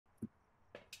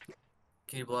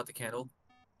Can you blow out the candle?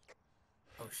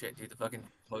 Oh shit, dude, the fucking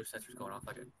motion sensor's going off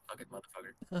like a fucking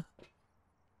motherfucker.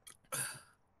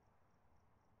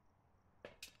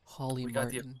 Holly We got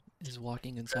the Martin is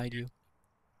walking inside you.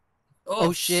 Oh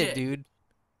Oh shit, shit! dude.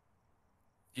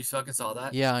 You fucking saw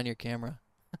that? Yeah, on your camera.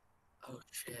 Oh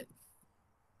shit.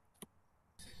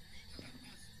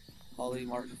 Holly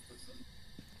Martin.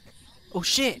 Oh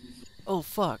shit! Oh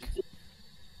fuck.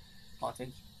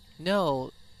 Haunting.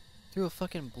 No. Threw a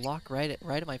fucking block right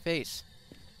at my face.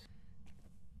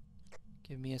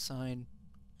 Give me a sign.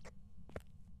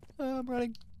 I'm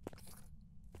running.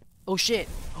 Oh shit!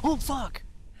 Oh fuck!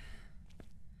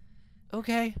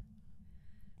 Okay.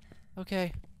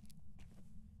 Okay.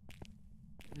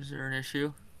 Is there an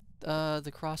issue?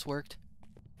 The cross worked.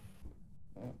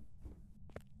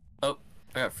 Oh,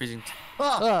 I got freezing.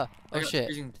 Oh I got shit.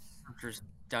 freezing temperatures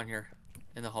down here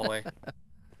in the hallway.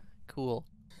 Cool.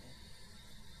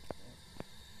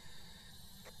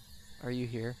 Are you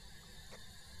here?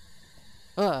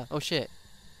 Oh shit.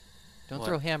 Don't What?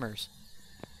 throw hammers.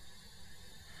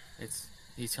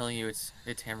 He's telling you it's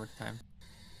hammer time.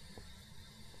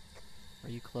 Are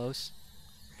you close?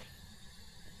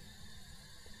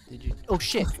 Did you? Oh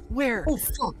shit! Where? Oh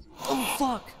fuck! Oh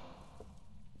fuck!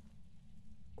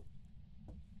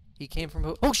 He came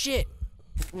from. Oh shit!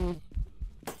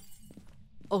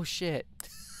 Oh shit!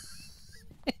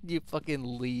 You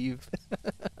fucking leave.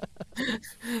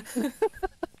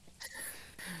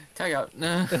 Tag out.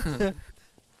 No.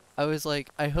 I was like,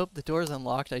 I hope the door's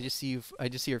unlocked. I just see you. I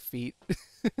just see your feet.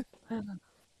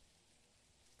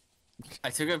 I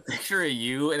took a picture of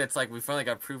you, and it's like we finally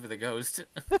got proof of the ghost.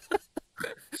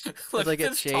 As I get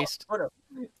this chased. photo.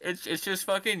 It's just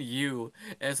fucking you,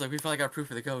 and it's like we finally got proof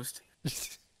of the ghost.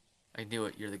 I knew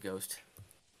it. You're the ghost.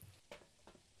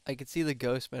 I can see the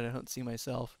ghost, but I don't see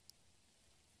myself.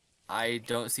 I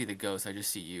don't see the ghost. I just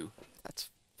see you. That's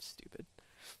stupid.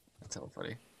 That's so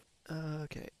funny.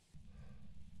 Okay.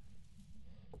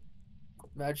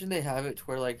 Imagine they have it to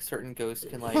where like certain ghosts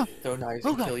can like throw knives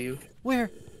and God. kill you.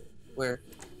 Where? Where?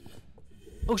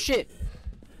 Oh shit!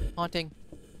 Haunting.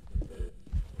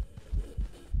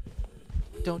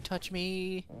 Don't touch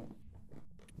me.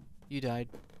 You died.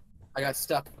 I got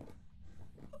stuck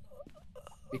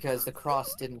because the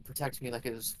cross didn't protect me like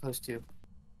it was supposed to.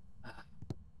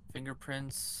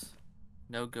 Fingerprints.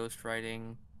 No ghost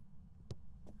writing.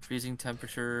 Freezing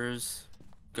temperatures.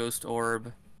 Ghost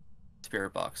orb.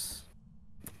 Spirit box.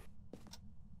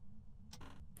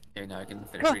 Okay, now I can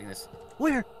finish reading this.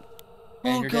 Where?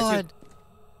 And Oh you're dead too. god.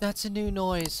 That's a new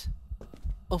noise.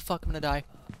 Oh fuck, I'm gonna die.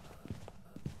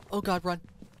 Oh god, run.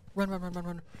 Run, run, run, run,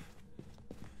 run.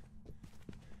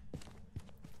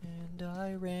 And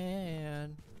I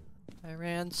ran. I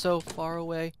ran so far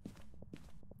away.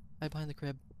 I behind the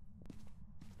crib.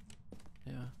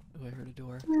 Yeah. Oh, I heard a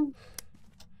door.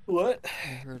 What? I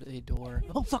heard a door.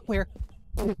 Oh fuck, where?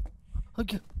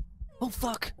 Oh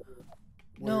fuck.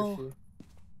 No.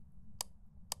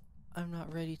 I'm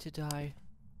not ready to die.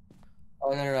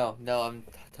 Oh no! I'm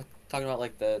talking about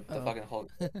like the Oh. fucking Hulk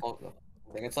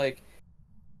thing. It's like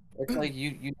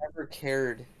you never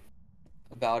cared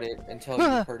about it until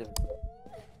you heard him.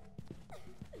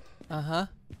 Uh-huh.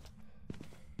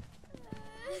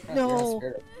 You're not No.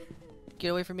 scared. Get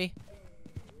away from me.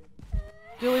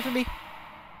 Get away from me.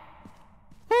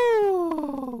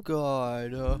 Oh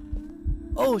god.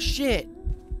 Oh shit.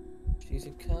 She's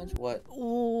a cunt. What?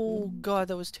 Oh god,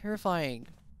 that was terrifying.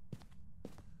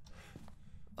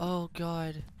 Oh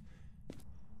god.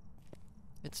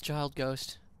 It's Child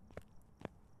Ghost.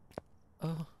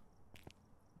 Oh.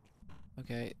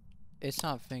 Okay. It's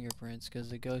not fingerprints because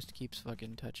the ghost keeps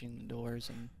fucking touching the doors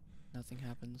and nothing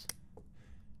happens.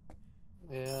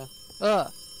 Yeah.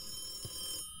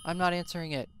 I'm not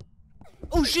answering it.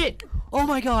 Oh shit! Oh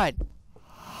my god!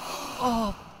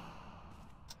 Oh.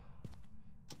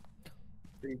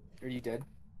 Are you dead?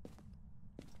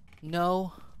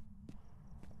 No.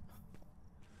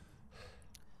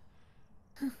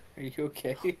 Are you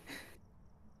okay?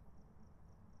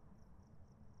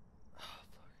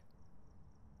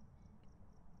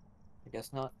 I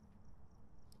guess not.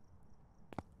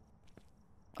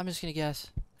 I'm just gonna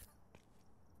guess.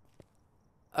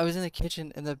 I was in the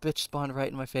kitchen and the bitch spawned right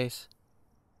in my face.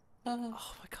 Oh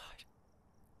my god.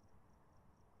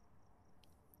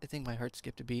 I think my heart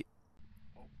skipped a beat.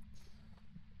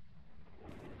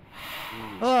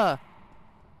 Ah!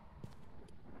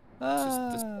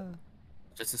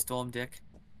 Just a storm, dick.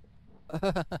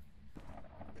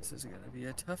 This is gonna be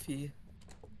a toughie.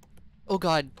 Oh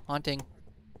god, haunting.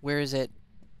 Where is it?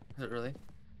 Is it really?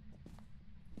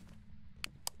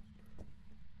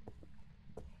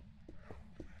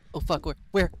 Oh fuck,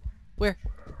 where? Where?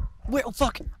 Where? Oh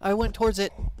fuck! I went towards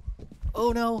it.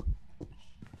 Oh no!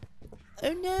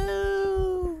 Oh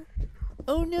no!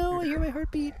 Oh no! I hear my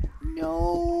heartbeat.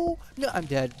 No! No! I'm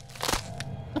dead.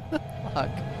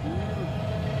 Fuck.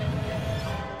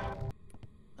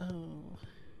 Oh.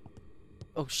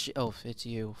 Oh shit! Oh, it's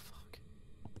you.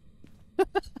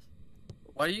 Fuck.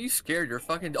 Why are you scared? You're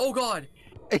fucking. Oh god!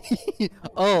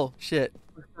 Oh shit!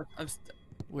 I'm.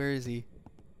 Where is he?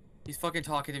 He's fucking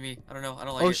talking to me. I don't know. I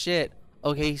don't like Oh it. shit!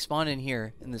 Okay, he spawned in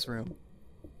here in this room.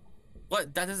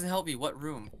 What? That doesn't help me. What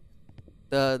room?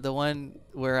 The one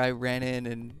where I ran in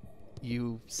and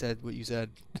you said what you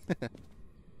said.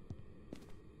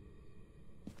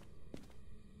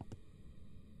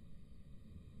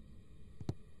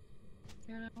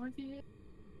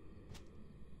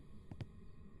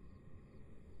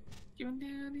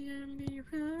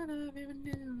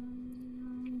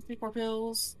 Take more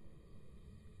pills.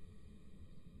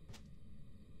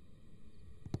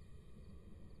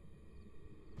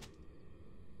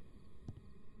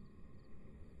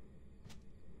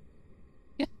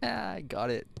 I got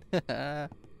it.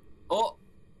 Oh,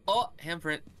 oh,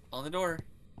 handprint on the door.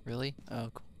 Really? Oh,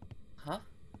 cool. Huh?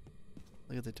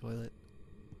 Look at the toilet.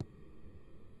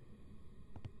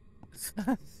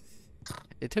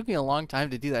 It took me a long time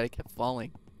to do that. It kept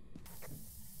falling.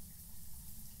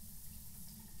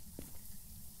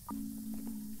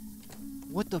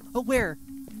 What the? Oh, where?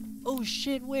 Oh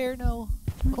shit, where? No.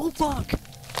 Oh fuck!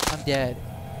 I'm dead.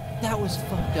 That was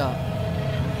fucked up.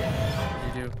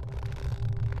 What did you do?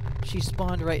 She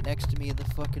spawned right next to me in the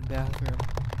fucking bathroom.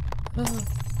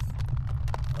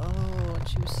 Oh, and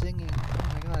she was singing. Oh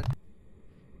my god.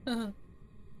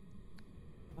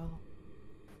 Oh.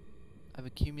 I've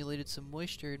accumulated some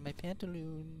moisture in my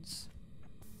pantaloons.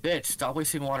 Bitch, stop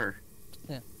wasting water.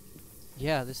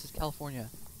 Yeah, this is California.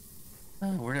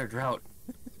 We're in a drought.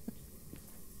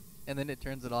 And then it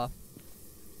turns it off.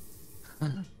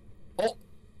 Oh!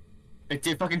 It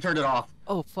did fucking turn it off.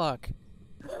 Oh fuck.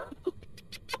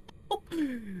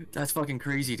 That's fucking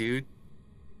crazy, dude.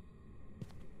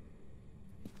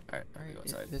 Alright, Alright, go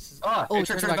outside. this is. Ah! Oh, It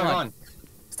turn turned it back on.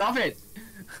 Stop it!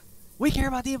 We care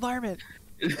about the environment.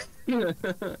 The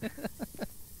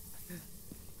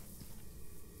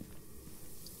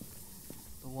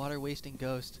water wasting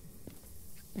ghost.